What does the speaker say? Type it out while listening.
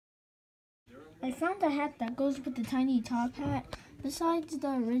I found a hat that goes with the tiny top hat. Besides the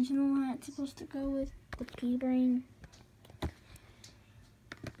original hat it's supposed to go with the P-Brain.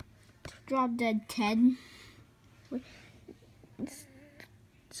 Drop Dead Ted.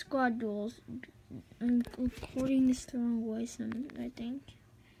 Squad Duels. I'm recording this the wrong voice, I think.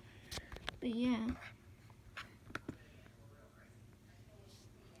 But yeah.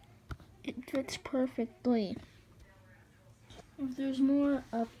 It fits perfectly. If there's more,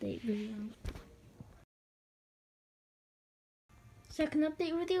 update video. Second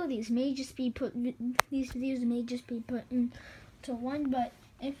update video. These videos may just be put into one, but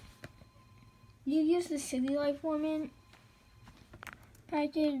if you use the City Life Woman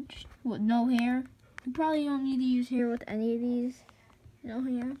package with no hair, you probably don't need to use hair with any of these. No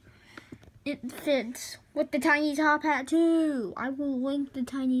hair. It fits with the tiny top hat too. I will link the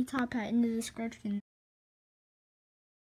tiny top hat in the description.